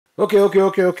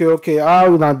Okay.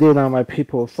 How now day now, my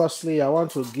people? Firstly, I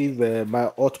want to give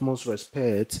my utmost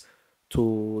respect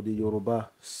to the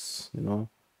Yorubas.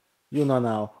 You know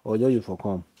now, or you for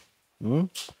come. Hmm?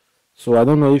 So I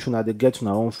don't know if you know they get to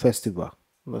our own festival.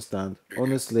 Understand?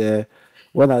 Honestly,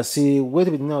 when I see wait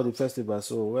a minute now the festival,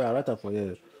 so where I write up for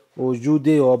you.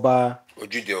 Ojude Oba.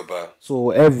 Ojude Oba.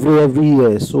 So every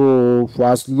year. So for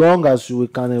as long as we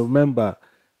can remember,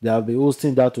 they have been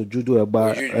hosting that Ojude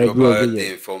Oba Ojude every Oba, year.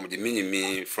 they from the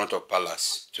mini front of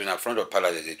palace. So now front of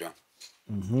palace they do.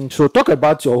 So talk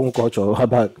about your own culture,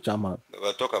 about Chama.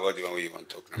 But talk about the one where you want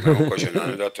to talk. Now, my own question,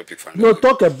 another topic for No, another day.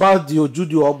 talk about the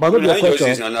Ojude Oba, No, not no, your I just culture.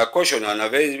 this now. Question and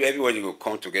everybody will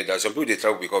come together. Some people they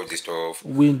travel because of this stuff.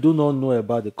 We do not know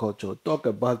about the culture. Talk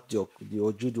about the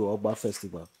Ojude Oba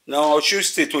festival. Now, Osun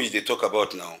State, what they talk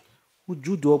about now?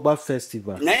 Ojude Oba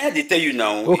festival. Now, they tell you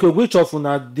now. Okay, which of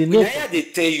una the name? Now, they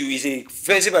tell you is a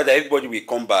festival that everybody will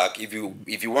come back. If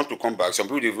you want to come back, some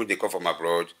people they come from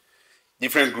abroad.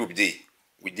 Different group they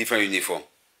with different uniform.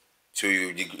 So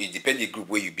it depends the group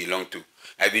where you belong to.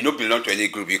 If you don't belong to any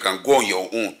group, you can go on your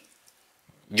own.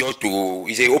 Just to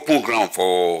it's an open ground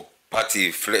for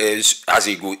party, flesh, as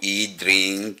you go eat,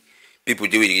 drink. People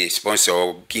do it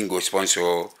sponsor, king go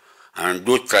sponsor, and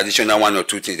those traditional one or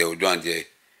two things they will do and there.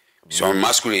 Some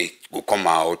masquerade will come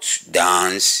out,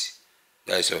 dance.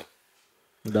 That's all.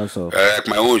 That's all. Like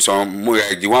my own, some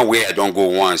like the one where I don't go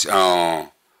once. I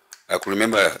could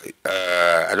remember.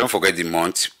 I don't forget the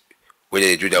month where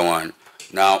they do that one.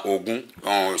 Now Ogun,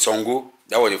 Songo.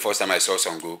 That was the first time I saw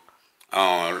Songo.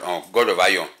 God of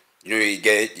Iron. You know, you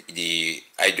get the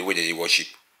idol where they worship.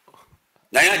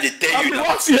 Now they tell you.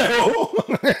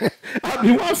 I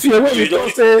be one fear when you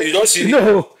don't say. You don't see.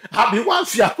 No, I be one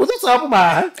fear. What just happen,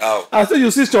 man? How? I say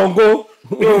you see Chongo.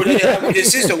 No, they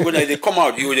see Songo. Now they come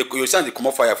out. You sound they come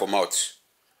out fire from out.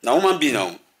 Now woman be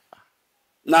now.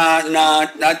 Now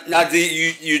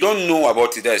you don't know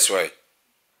about it. That's why.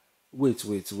 Wait.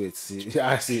 See,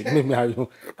 I see. Maybe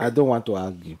I don't want to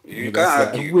argue. You can't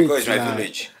argue because it's my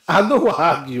village. I don't want to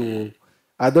argue.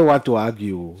 I don't want to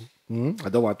argue. I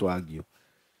don't want to argue.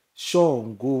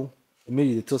 Shango,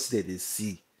 maybe the toast that they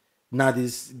see. Now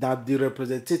the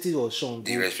representative of Shango.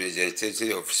 The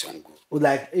representative of Songo.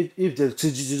 Like if the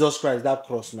Jesus Christ that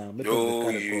cross now. No,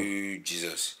 you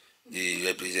Jesus. The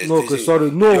representative. No, okay,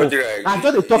 sorry. No, I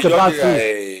thought they talk about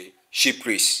the chief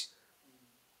priest.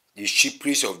 The chief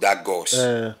priest of that gods.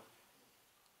 So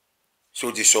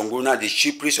the Songo now, the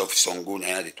chief priest of Songo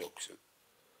now they talk. So.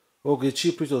 Okay,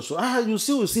 chief priest also. You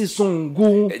see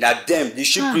Songo. That them, the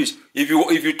chief priest. If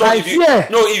you talk,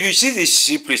 if you see the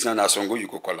chief priest now, Songo, you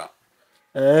could call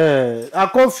her. I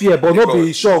can't fear, but not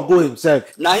be Songo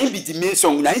himself. Now him be the main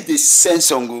Songo. Now him the send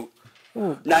Songo.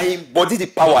 Now him body the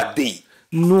power day.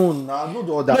 No, no,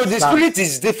 the other. No, the spirit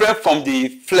is different from the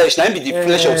flesh. Now him be the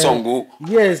flesh of Songo.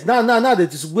 Yes, now that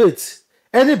is wait.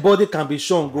 Anybody can be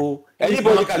Shango.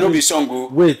 Anybody cannot be Songo.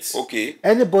 Wait. Okay.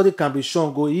 Anybody can be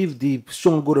Shango if the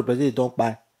Shango representative don't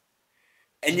buy.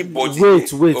 Anybody.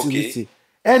 Wait, okay. listen.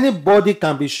 Anybody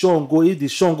can be Shango if the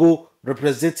Shango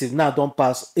representative now don't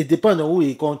pass. It depends on who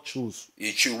he can choose.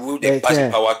 He choose who they pass the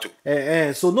power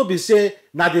to. So no be say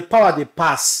now the power they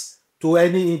pass to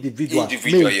any individual.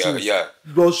 Yeah.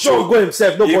 But Shango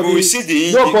himself,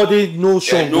 nobody knows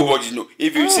Shango. Nobody know.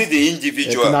 If you see the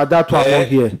individual. Now that one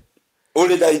here.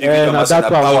 Only that individual must have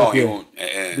power on your own.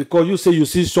 Because you say you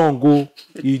see Shango,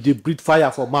 he dey breathe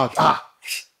fire for mouth.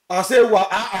 I say what?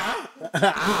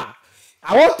 I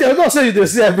want to not say you dey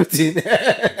see everything.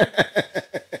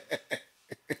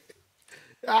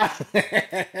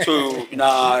 So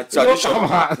now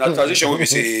tradition will be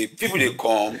say people they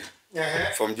come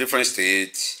from different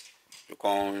states.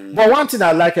 Come. But one thing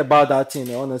I like about that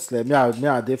thing, honestly, me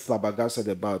I dey flabbergasted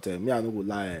about it. Me I no go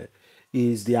lie,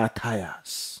 is the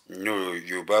attires. No,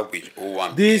 you back with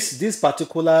O1. This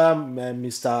particular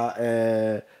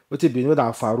Mr. What it be known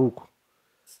as Farooq.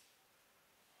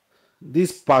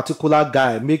 This particular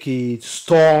guy make it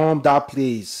storm that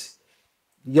place.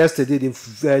 Yesterday,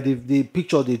 the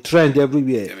picture, the trend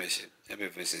everywhere.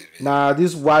 Now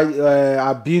this white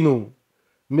albino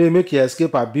make he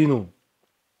escape albino.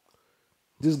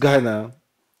 This guy now.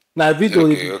 Now video,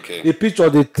 the picture,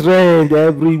 the trend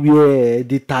everywhere,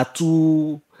 the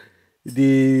tattoo.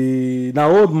 The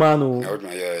old man old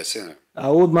man, yeah, I see him.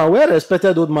 Old man, well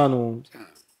respected old man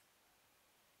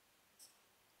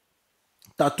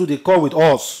tattoo they call with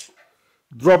us.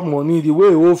 Drop money the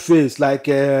way whole face like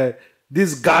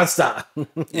this gangster.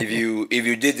 if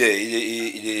you did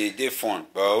it did fun,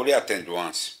 but I only attend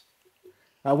once.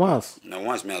 Once? No,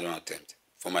 once me I don't attempt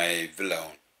for my villa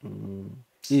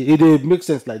It makes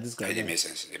sense like this guy. It makes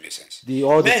sense.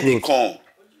 All the men they come.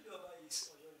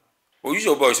 Ojude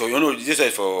Oba, so you know this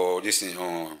is for this thing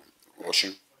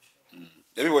Oshun.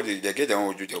 Everybody they get their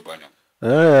own Ojude Oba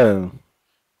now.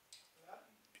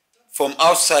 From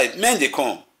outside, men they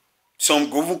come. Some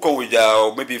go even come with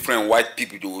their maybe friend white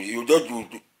people. You just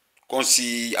can't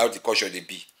see how the culture they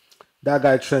be. That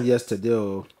guy trend yesterday.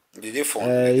 Oh, they fun.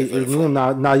 They very fun.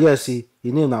 Now yes, he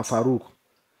name na Farooq,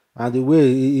 and the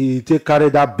way he take carry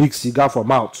that big cigar from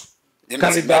mouth.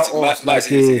 Carry that horse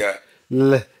like a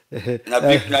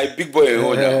big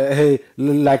boy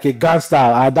like a gangster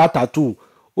and that tattoo.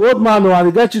 Old man, and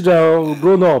he get children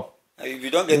grown up. If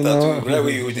you don't get tattoo, right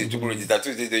way you use it tomorrow, the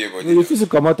tattoo they do your body. You feel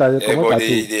come out and come out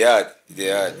tattoo. They hard.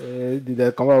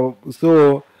 They come out.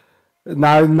 So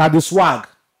now the swag.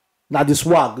 Now the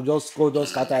swag just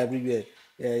scatter everywhere.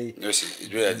 No see,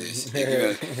 it's like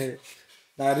this.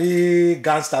 Now the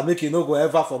gangster make you no go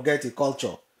ever forget the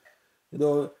culture. You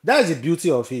know, that's the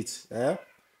beauty of it.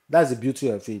 That's the beauty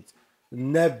of it.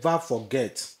 Never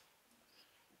forget.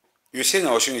 You say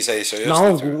now Oshun is a serious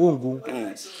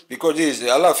Ongu. Because this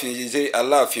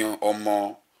Alaafin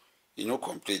Omo, you know,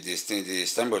 complete this thing.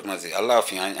 This time, but not say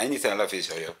Alaafin. Anything Alaafin is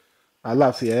serious.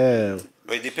 Alaafin,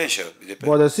 But it depends, sure.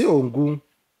 But they say Ongu.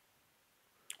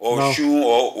 Oshun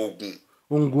or Ogun.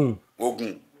 Ogun.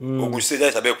 Ogun State,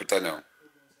 that's Abeokuta now.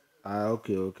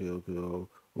 Okay.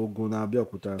 Ogun na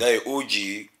Abeokuta. That is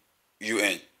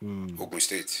OGUN. Ogun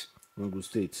State. Ogun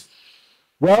State.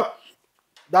 Well,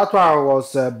 that one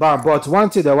was banned. But one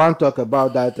thing they want to talk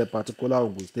about that particular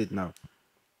Ogun State now.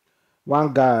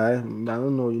 One guy, I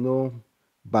don't know, you know,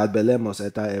 bad belle must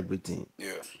enter everything.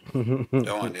 Yeah.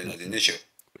 That one, the nation.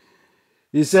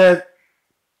 He said,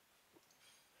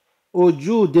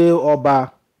 Ojude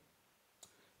Oba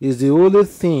is the only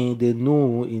thing they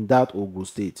know in that Ogun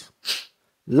State.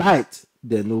 Light,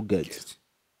 they no get.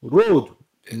 Road,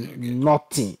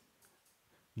 nothing.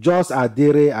 Just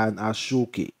Adere and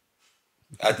Ashoke.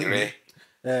 Adere?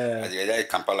 Adere,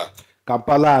 Kampala.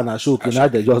 Kampala and Ashoke, now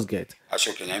they just get.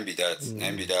 Ashoke, now be that.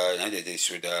 They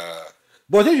should.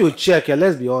 But if you check,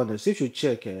 let's be honest, if you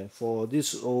check for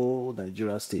this whole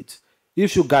Nigeria state,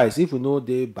 if you know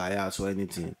they bias or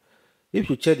anything, if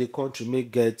you check the country may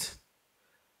get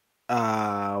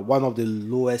one of the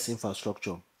lowest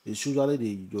infrastructure, it's usually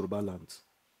the Yoruba land.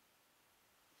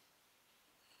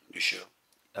 You sure?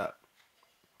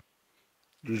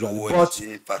 Usually. Lowest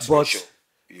infrastructure,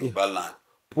 Yoruba land.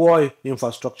 Poor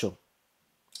infrastructure.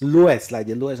 Lowest, like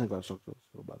the lowest infrastructure,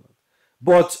 Yoruba land.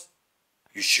 But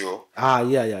you sure?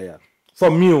 Yeah. For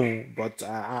me, but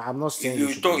I'm not saying.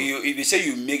 If you say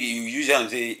you make it, you use and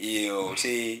say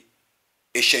say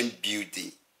ancient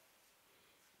building.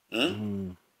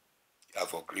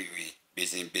 I've agreed with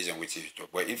based on what you talk.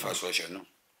 But infrastructure, no.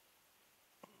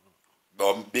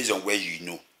 But based on where you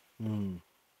know,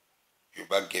 you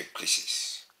back get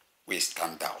places where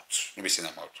stand out. Let me say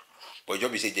them out. But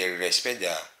just be say they respect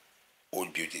their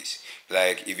old buildings.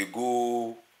 Like if you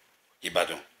go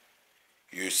Ibadan,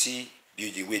 you see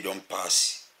building where don't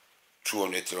pass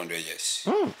 200, 300 years.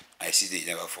 I see they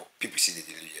never fall. People see they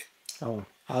didn't hear. Oh,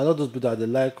 I know those people that they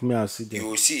like me. I see them. You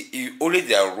will see only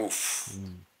their roof.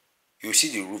 You see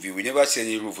the roof. You will never see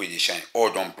any roof where they shine.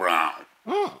 All done brown.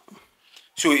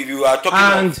 So if you are talking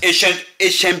about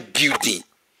ancient building,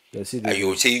 you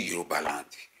will say Yoruba land.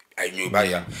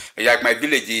 Like my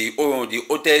village, the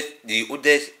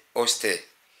oldest hostel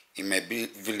in my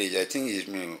village, I think is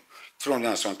 300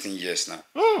 and something years now.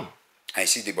 I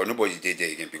see the but nobody did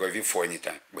there again because if you fall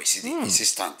anytime, but see the it's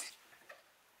stand.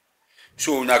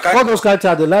 So now all those kinds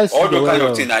of all those kind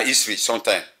of things are history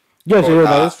sometimes. Yes,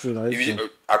 history.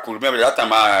 I could remember that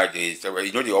time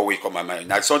you know they always come my mind.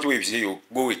 Now something where you say you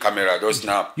go with camera, just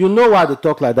now. You know why they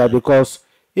talk like that? Because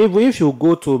if you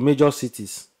go to major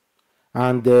cities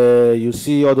and you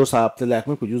see all those places, like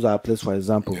we could use our place for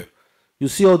example. Yeah. You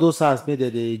see all those houses made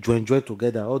that they join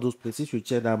together. All those places you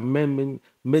check that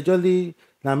majorly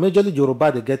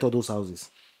Yoruba they get all those houses.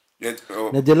 Yeah,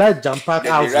 they like jam pack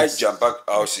houses. They like jam pack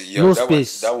houses. Yeah, no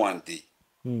space. That one day.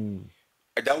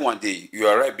 That one day you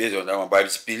are right based on that one, but I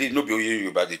believe nobody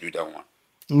Yoruba they do that one.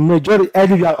 Majority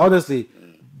anywhere honestly.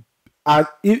 And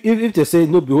if they say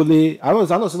no be only, I don't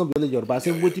say no be only Yoruba. I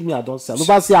say what me I don't say.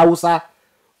 No say Hausa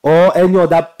or any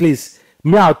other place.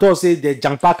 Me I thought say the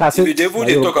jam pack. If they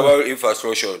talk about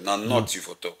infrastructure, now not you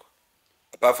for talk.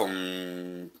 Apart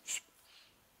from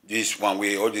this one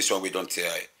way, all this one we don't say.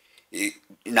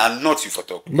 Now not you for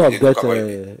talk. Not get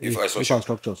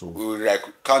infrastructure. So. Like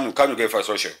can you get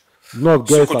infrastructure? Not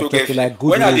get infrastructure like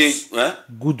good roads,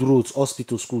 good roads,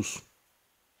 hospital, schools.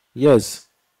 Yes.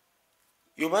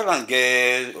 You better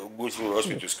get good road,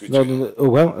 hospital, schools. No.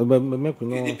 Well,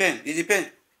 it depends.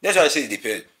 That's why I say it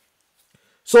depends.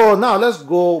 So now let's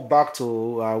go back to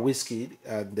Wizkid,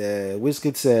 and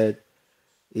Wizkid said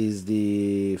is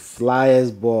the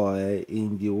flyest boy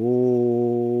in the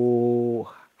whole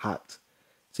hat.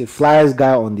 It's a flyest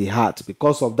guy on the hat.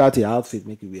 Because of that, the outfit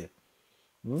make you wear.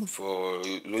 For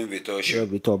Louis Vuitton Louis shoe.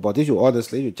 Vuitton. But if you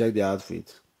honestly, you check the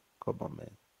outfit, come on,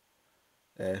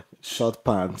 man. Short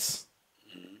pants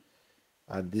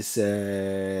and this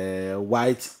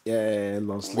white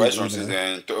long sleeve White ones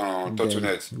and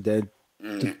turtleneck. then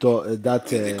that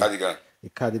The cardigan. the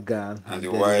cardigan And and the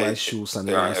then the white white shoes and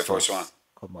the white Air Force One. socks.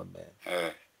 Come on, man. Uh,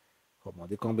 Come on.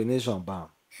 The combination, bam.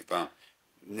 bam.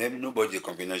 Nobody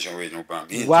combination with no bam.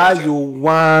 Why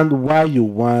you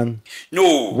want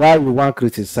No,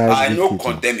 criticize I this no people?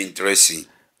 condemn in dressing.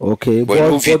 Okay, But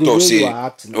no the fit way talk you say are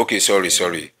acting. okay,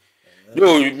 sorry.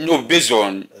 No, based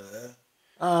on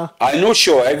I know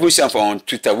sure every time on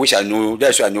Twitter, which I know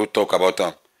that's why I know talk about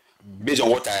them. Based on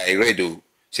what I read though,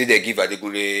 say they give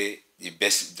Adekunle the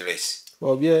best dress.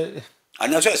 Oh yeah.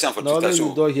 And that's why I stand for No, Twitter. you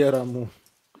So don't hear am.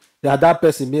 Yeah, that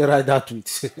person may write that tweet.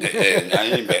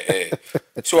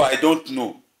 so I don't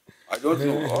know. Oh,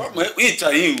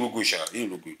 he look good, sha. He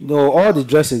look good. No, all the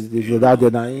dresses they do that day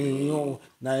na you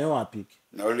want pick.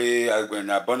 Na only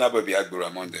na Burna Boy be Agbero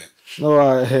among them.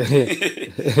 No,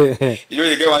 You know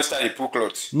you get one style in pool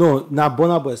cloth. no, na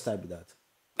Burna Boy style be that.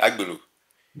 Agbero.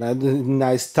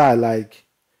 Na style like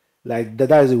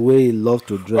that is the way he love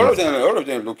to dress. All of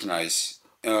them look nice.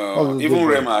 Even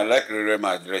Rema, I like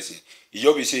Rema dressing. You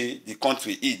just be say the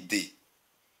country eat day.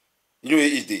 You know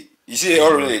eat day. You see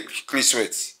all of them clean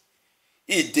sweat.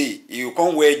 Eat day. You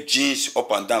can't wear jeans up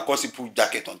and down, cause he put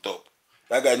jacket on top.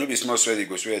 That guy no be small sweat, he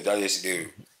go sweat that yesterday.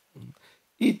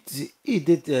 It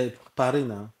did Paris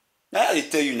now. Now I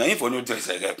tell you, now if for no dress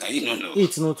like that, now you don't know.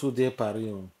 It's not today Paris.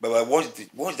 But I watch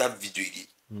that video again.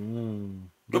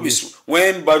 Don't be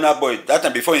when Burna Boy that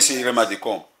time before he say Rema they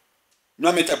come. No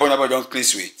how many time Burna Boy don't clean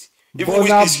sweat. Even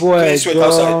Burna Boy sweat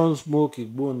outside. don't smoke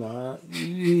igbo na.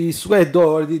 He sweat don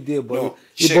already there, but No,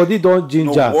 his body don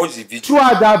ginger. No, watch the video.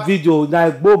 Throughout that video, na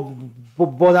igbo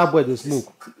Burna Boy dey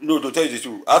smoke. No, to tell you the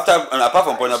truth. After and apart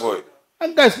from Burna Boy,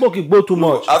 That guy smoke igbo too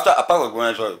much. apart from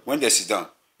Burna Boy, when they sit down,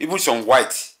 even some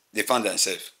white they found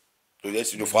themselves. So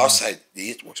let's do for outside the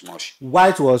heat was much.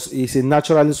 White is a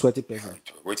naturally sweaty person.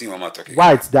 Waiting on my talking.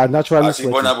 White, they are naturally I see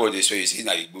sweaty. Burna Boy they sweat, you see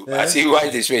na Igbo. I see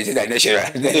white they sweat, you see na natural.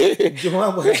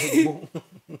 Burna Boy is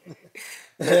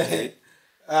igbo.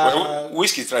 Well,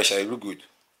 whiskey trash, I look good.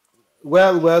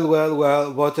 Well,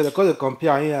 but they call the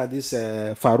compare him and this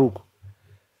Farooq.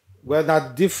 Well,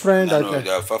 not different. No,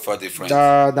 they are far different.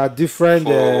 That different.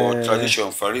 For tradition,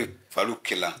 Farooq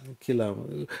killer. Killer.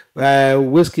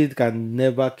 Wizkid can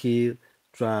never kill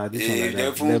tradition. They Like that.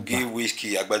 never Never. give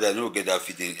whiskey. Agbada no get that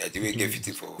fitting. I think we get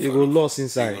fitting for. He go lost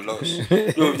inside. He go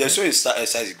lost. No, there's so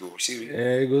size go. See.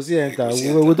 He go see enter. go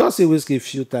see We don't see Wizkid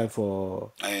few time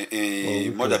for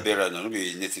Mother Bearer no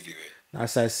be native.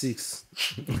 size 6.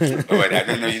 Oh, I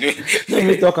don't know. You know. Let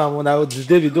me talk am now.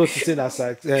 David don't say na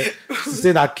size.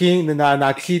 Say na king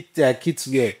na kids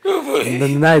wear. Na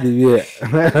night wear.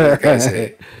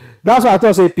 That's why I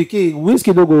thought say pikin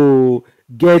Wizkid no go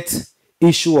get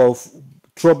issue of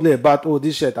trouble about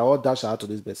this shirt I want dash out to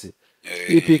this person.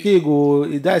 If pikin go,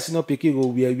 if that is not pikin go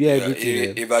wear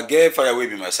everything. If I get fire away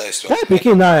be my size. So. That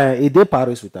pikin now he dey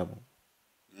Paris with am.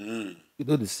 You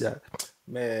know this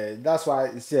man. That's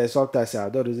why you see sometimes I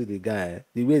don't see the guy.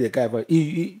 The way the guy, but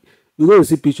you go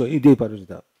see picture. He dey Paris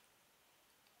with am.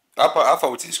 How far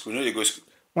with school? No, they go school.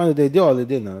 One day dey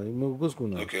holiday now. You go school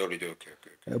now. Okay, holiday. Okay.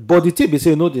 But the thing be say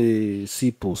you know the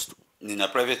see post. In a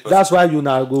private person. That's why you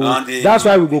now go. That's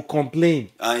why we go complain.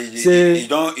 And say you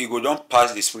don't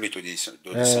pass the spirit to this.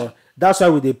 That's why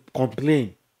we dey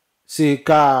complain. Say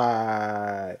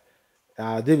car.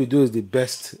 Davido is the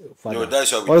best father. No,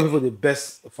 that's why all people the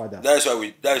best father. That's why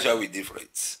we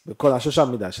different. Because on social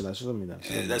media.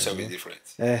 That's why we different.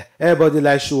 Everybody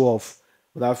like show off.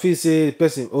 But I feel say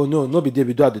person. Oh no be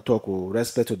Davido at the talk. Oh,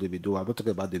 respect to Davido. I'm not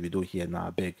talking about Davido here now. I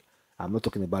beg. I'm not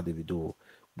talking about Davido.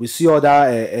 We see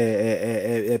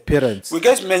other parents. We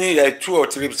get many like 2 or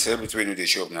 3 celebrities in the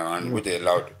shop now, and with they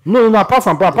allowed. No. Apart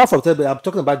from I'm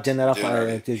talking about general.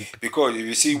 Because if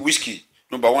you see whiskey,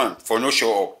 number one for no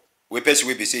show up. We person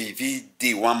will be say if he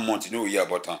did 1 month, you know hear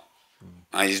about him,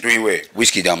 and he's doing well.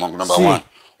 Whiskey among number one.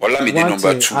 Olamide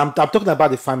number 2. I'm talking about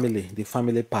the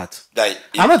family part.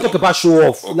 I'm not talking about show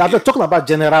off. Okay. I'm talking about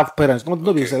general parents,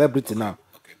 not be celebrity now.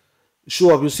 Okay.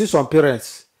 Show off. You see some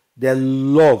parents, they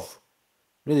love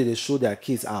when they show their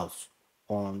kids out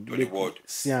on the world.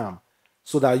 Siam,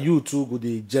 so that you too go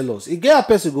be jealous. It get a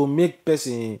person go make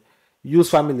person use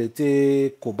family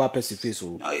take coba person face.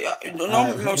 No,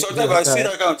 sometimes I see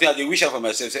that kind of thing. I dey wish for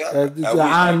myself. Say, I wish,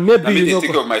 and maybe you know,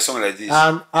 take care of my son like this.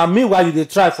 And meanwhile you dey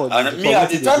try for and the me, I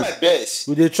dey try my best.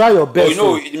 You dey try your best. But you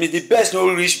know, the best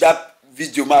no reach that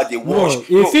video man dey watch.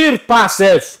 No, if he pass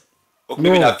sef. Okay,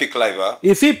 maybe na fake life, huh?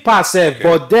 If he pass sef, okay.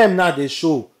 But them now they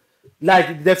show.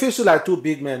 Like they feel so like two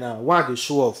big men now. One they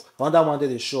show off, another one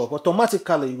they show off.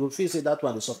 Automatically you will feel say that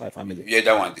one they suffer family. Yeah,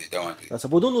 that one. That's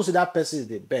but don't know say that person is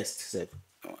the best sef.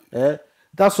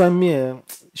 That's why me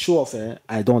show off.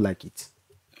 I don't like it.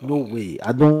 No way.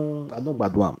 I don't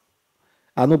bad one.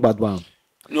 I know bad one.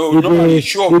 No,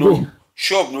 show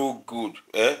up no good.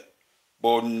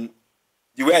 But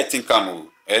the way I think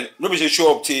nobody say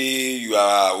show up till you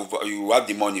have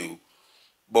the money.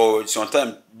 But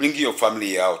sometimes bringing your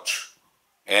family out,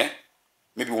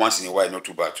 maybe once in a while, not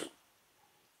too bad too.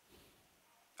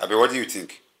 Abi, what do you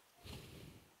think?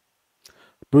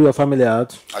 Bring your family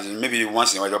out? As in maybe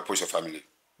once in a while, just post your family.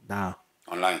 Nah.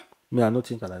 Online. Me, I don't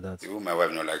think like that. Even my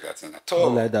wife not like that thing at all. I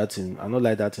don't like that thing. I don't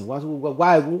like that thing.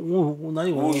 Why? Who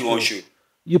you want show?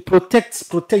 You protect.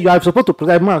 You are supposed to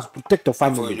protect. Man, protect your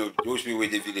family. Before you know, those people where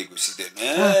they feel they go see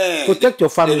them. Protect your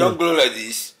family. They don't grow like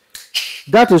this.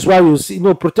 That is why you see,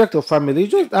 protect your family.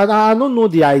 I don't know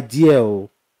the idea.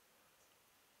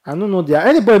 I don't know the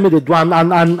anybody made it do.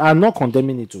 I'm not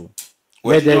condemning it too.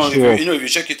 Well, let them show off. If you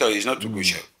check it out, it's not too good.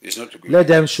 It's not too good. Let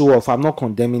them show off. I'm not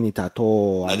condemning it at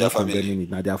all. I'm not condemning it.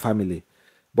 Not their family.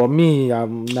 But me,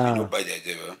 I'm now. I don't buy the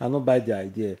idea. I don't buy the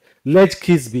idea. Let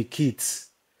kids be kids.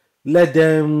 Let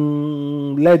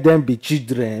them be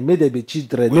children. May they be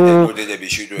children.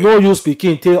 No use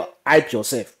speaking till hype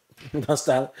yourself.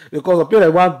 Understand? Because the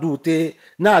people want do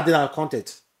now they are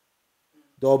content.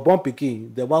 They are born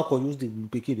picking. They want to use the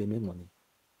picking. They make money.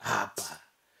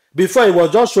 Before it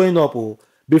was just showing up.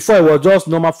 Before it was just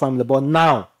normal family. But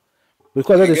now,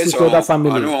 because they see other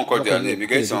family. I don't want to call their name. You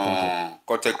get some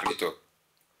content creator.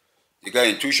 The guy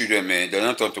in 2 children, man. They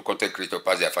don't turn to content creator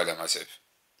pass their father myself.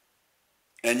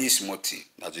 Any small thing.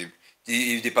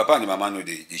 If the papa and the mama know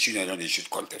the children don't they shoot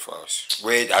content for us.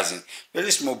 Where it hasn't.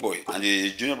 Very small boy. And the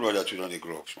junior brother too don't they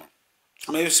grow up.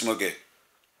 Maybe small girl.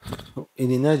 In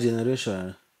the next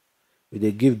generation,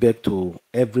 they give back to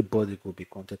everybody could be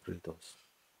content creators.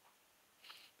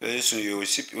 Very soon you will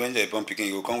see when they're born picking,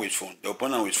 you will come with phone. They'll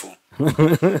born them with phone.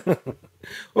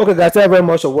 Okay, guys, thank you very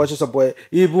much for watching some boy.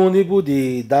 Even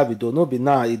the Davido, no be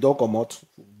now, it don't come out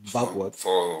backward.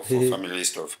 For family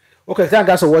stuff. Okay, thank you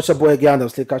guys for watching boy again. I'll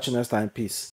still catch you next time. Peace.